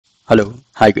Hello,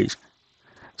 hi guys.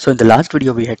 So in the last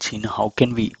video we had seen how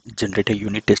can we generate a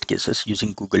unit test cases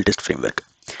using Google Test Framework.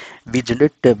 We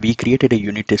created a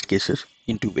unit test cases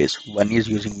in two ways. One is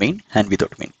using main and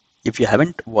without main. If you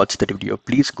haven't watched that video,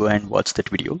 please go and watch that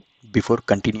video before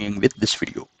continuing with this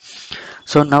video.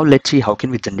 So now let's see how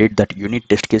can we generate that unit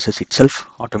test cases itself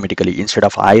automatically instead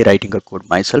of I writing a code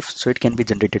myself. So it can be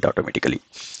generated automatically.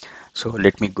 So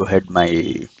let me go ahead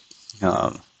my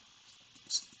uh,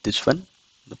 this one,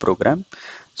 the program.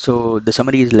 So the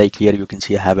summary is like here you can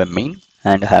see I have a main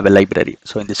and I have a library.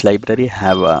 So in this library I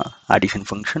have a addition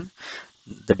function,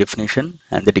 the definition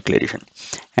and the declaration,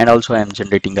 and also I am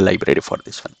generating a library for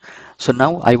this one. So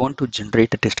now I want to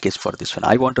generate a test case for this one.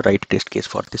 I want to write a test case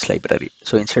for this library.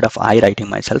 So instead of I writing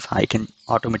myself, I can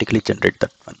automatically generate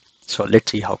that one. So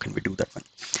let's see how can we do that one.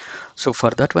 So for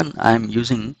that one I am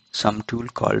using some tool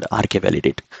called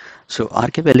RKValidate. So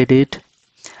RKValidate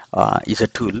is a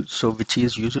tool which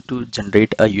is used to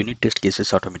generate a unit test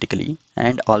cases automatically,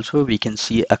 and also we can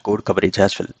see a code coverage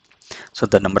as well. So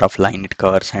the number of line it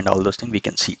covers and all those things we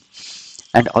can see,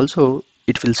 and also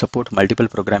it will support multiple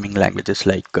programming languages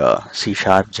like C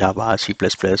Sharp, Java, C++,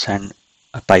 and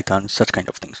Python, such kind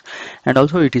of things. And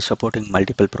also it is supporting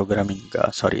multiple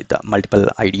the multiple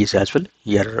IDs as well.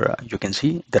 Here you can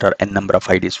see there are n number of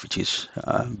IDs which is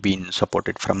being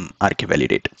supported from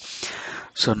RKValidate.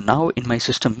 So now in my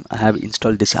system, I have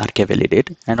installed this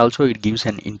RKValidate, and also it gives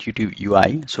an intuitive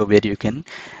UI, so where you can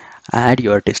add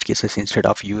your test cases instead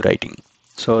of you writing.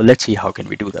 So let's see how can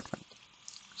we do that one.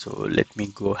 So let me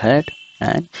go ahead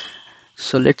and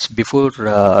before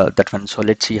that one, so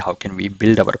let's see how can we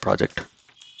build our project.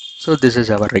 So this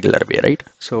is our regular way, right?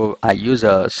 So I use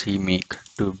a CMake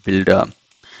to build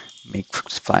make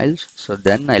files. So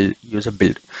then I'll use a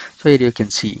build. So here you can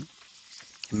see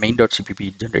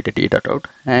main.cpp generated a.out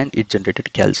and it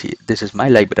generated calc. This is my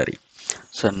library.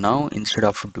 So now instead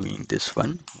of doing this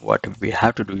one, what we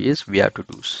have to do is we have to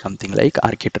do something like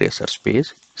rktracer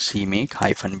space cmake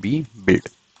 -b build,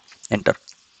 enter.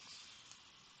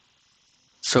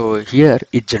 So here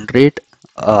it generate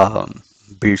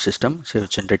build system, so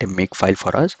generate a make file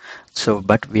for us. So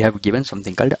but we have given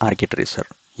something called rktracer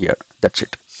here, that's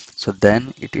it. So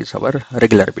then it is our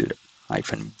regular build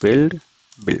 -build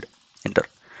build, enter.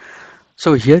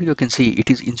 So here you can see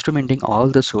it is instrumenting all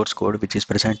the source code which is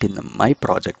present in my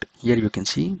project. Here you can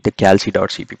see the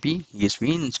calc.cpp is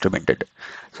being instrumented.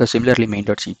 So similarly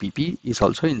main.cpp is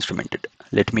also instrumented.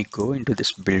 Let me go into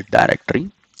this build directory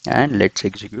and let's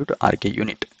execute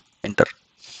rkunit, enter.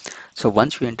 So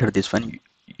once you enter this one,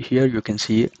 here you can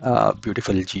see a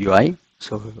beautiful GUI.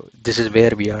 So this is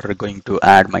where we are going to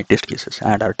add our test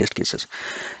cases.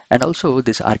 And also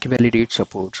this RKValidate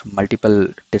supports multiple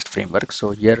test frameworks. So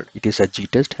here it is a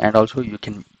gtest, and also you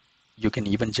can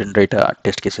even generate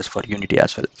test cases for Unity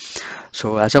as well.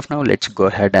 So as of now, let's go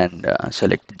ahead and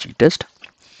select gtest.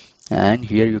 And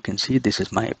here you can see this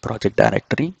is my project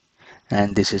directory,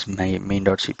 and this is my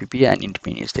main.cpp, and int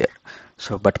main is there.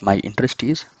 So but my interest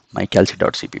is my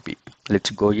calc.cpp.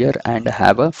 Let's go here and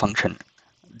have a function.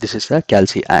 This is a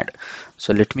calc add.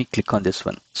 So let me click on this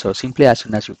one. So simply as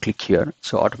soon as you click here,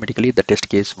 so automatically the test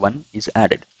case 1 is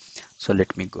added. So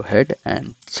let me go ahead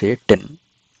and say 10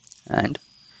 and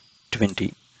 20.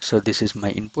 So this is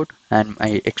my input, and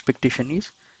my expectation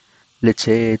is, let's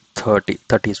say 30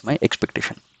 is my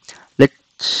expectation. Let's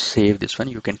save this one.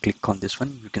 You can click on this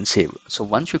one, you can save. So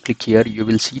once you click here, you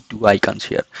will see two icons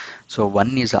here. So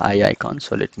one is the eye icon.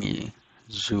 So let me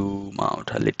zoom out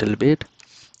a little bit.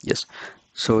 Yes.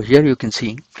 So here you can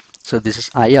see, so this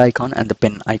is eye icon and the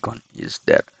pen icon is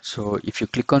there. So if you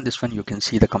click on this one, you can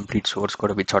see the complete source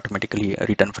code which automatically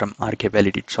written from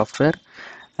RKValidate software,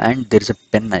 and there is a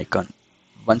pen icon.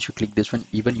 Once you click this one,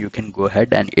 even you can go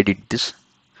ahead and edit this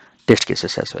test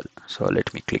cases as well. So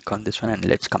let me click on this one and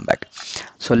let's come back.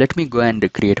 So let me go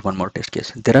and create one more test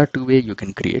case. There are two ways you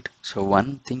can create. So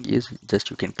one thing is just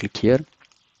you can click here,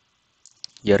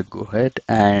 go ahead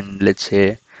and let's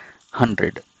say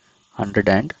 100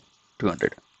 and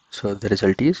 200. So the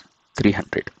result is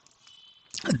 300.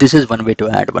 This is one way to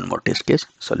add one more test case.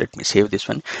 So let me save this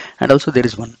one. And also there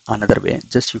is another way.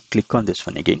 Just you click on this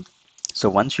one again. So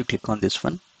once you click on this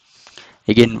one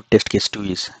again, test case 2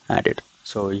 is added.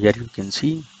 So here you can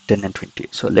see 10 and 20.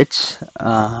 So let's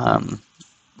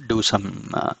do some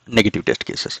negative test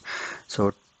cases.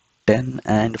 So 10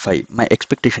 and 5, my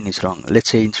expectation is wrong. Let's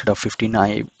say instead of 15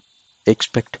 I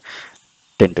expect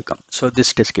 10 to come. So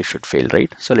this test case should fail,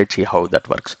 right? So let's see how that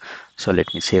works. So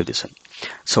let me save this one.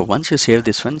 So once you save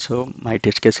this one, so my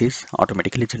test case is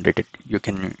automatically generated. You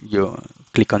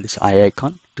click on this eye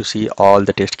icon to see all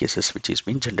the test cases which is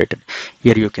being generated.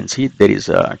 Here you can see there is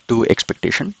two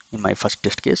expectation in my first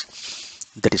test case.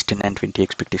 That is 10 and 20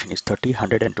 expectation is 30,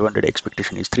 100 and 200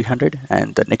 expectation is 300,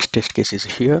 and the next test case is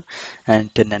here,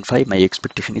 and 10 and 5 my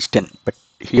expectation is 10, but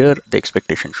here the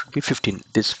expectation should be 15.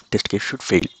 This test case should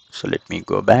fail. So let me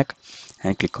go back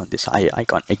and click on this eye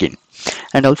icon again.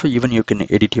 And also even you can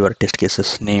edit your test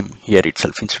cases name here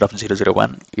itself. Instead of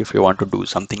 001, if you want to do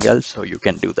something else, so you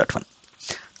can do that one.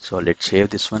 So let's save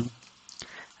this one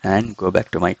and go back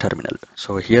to my terminal.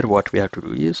 So here what we have to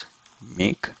do is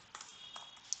make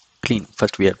clean.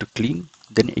 First we have to clean,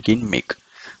 then again make.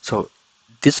 So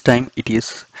this time it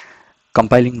is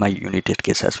compiling my unit test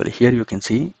case as well. Here you can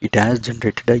see it has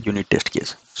generated a unit test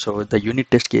case. So the unit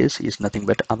test case is nothing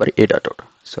but our a.out.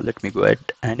 So let me go ahead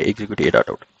and execute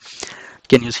a.out.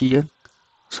 Can you see here?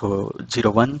 So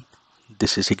 01,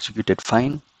 this is executed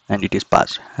fine and it is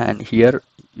passed. And here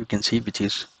you can see which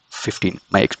is 15.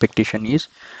 My expectation is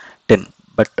 10,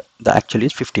 but the actual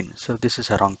is 15. So this is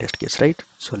a wrong test case, right?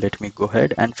 So let me go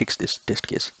ahead and fix this test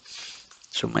case.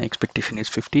 So my expectation is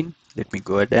 15. Let me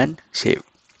go ahead and save.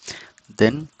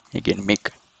 Then again make.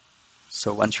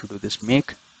 So once you do this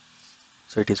make,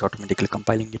 so it is automatically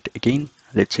compiling it again.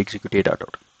 Let's execute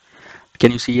a.out.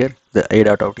 Can you see here the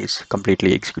a.out is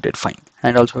completely executed fine.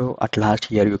 And also at last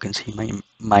here you can see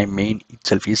my main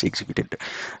itself is executed.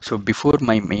 So before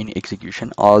my main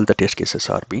execution, all the test cases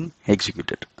are being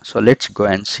executed. So let's go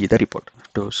and see the report.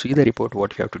 To see the report,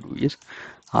 what you have to do is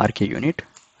RK unit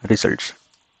results,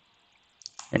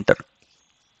 enter.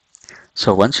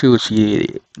 So once you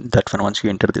see that one, once you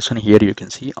enter this one, here you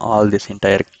can see all this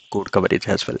entire code coverage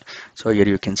as well. So here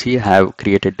you can see I have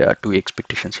created two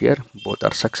expectations here. Both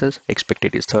are success.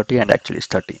 Expected is 30 and actually is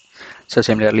 30. So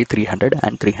similarly 300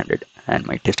 and 300. And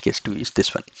my test case 2 is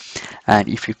this one. And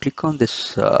if you click on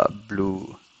this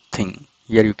blue thing,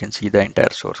 here you can see the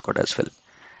entire source code as well.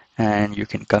 And you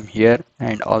can come here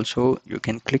and also you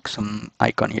can click some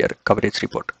icon here, coverage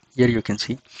report. Here you can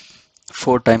see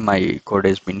 4 times my code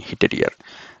has been hit here.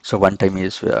 So one time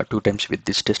is 2 times with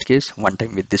this test case, 1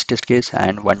 time with this test case,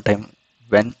 and 1 time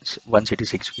when once it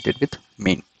is executed with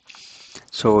main.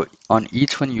 So on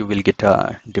each one you will get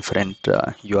a different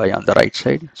UI on the right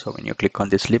side. So when you click on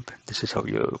this lib, this is how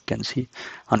you can see.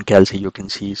 On Calci you can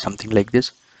see something like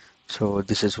this. So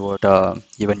this is what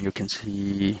even you can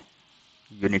see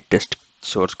unit test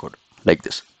source code like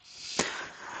this.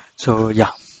 So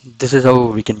yeah, this is how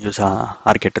we can use a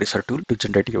RKTracer tool to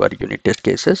generate your unit test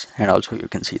cases, and also you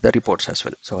can see the reports as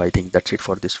well. So I think that's it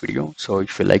for this video. So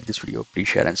if you like this video, please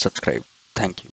share and subscribe. Thank you.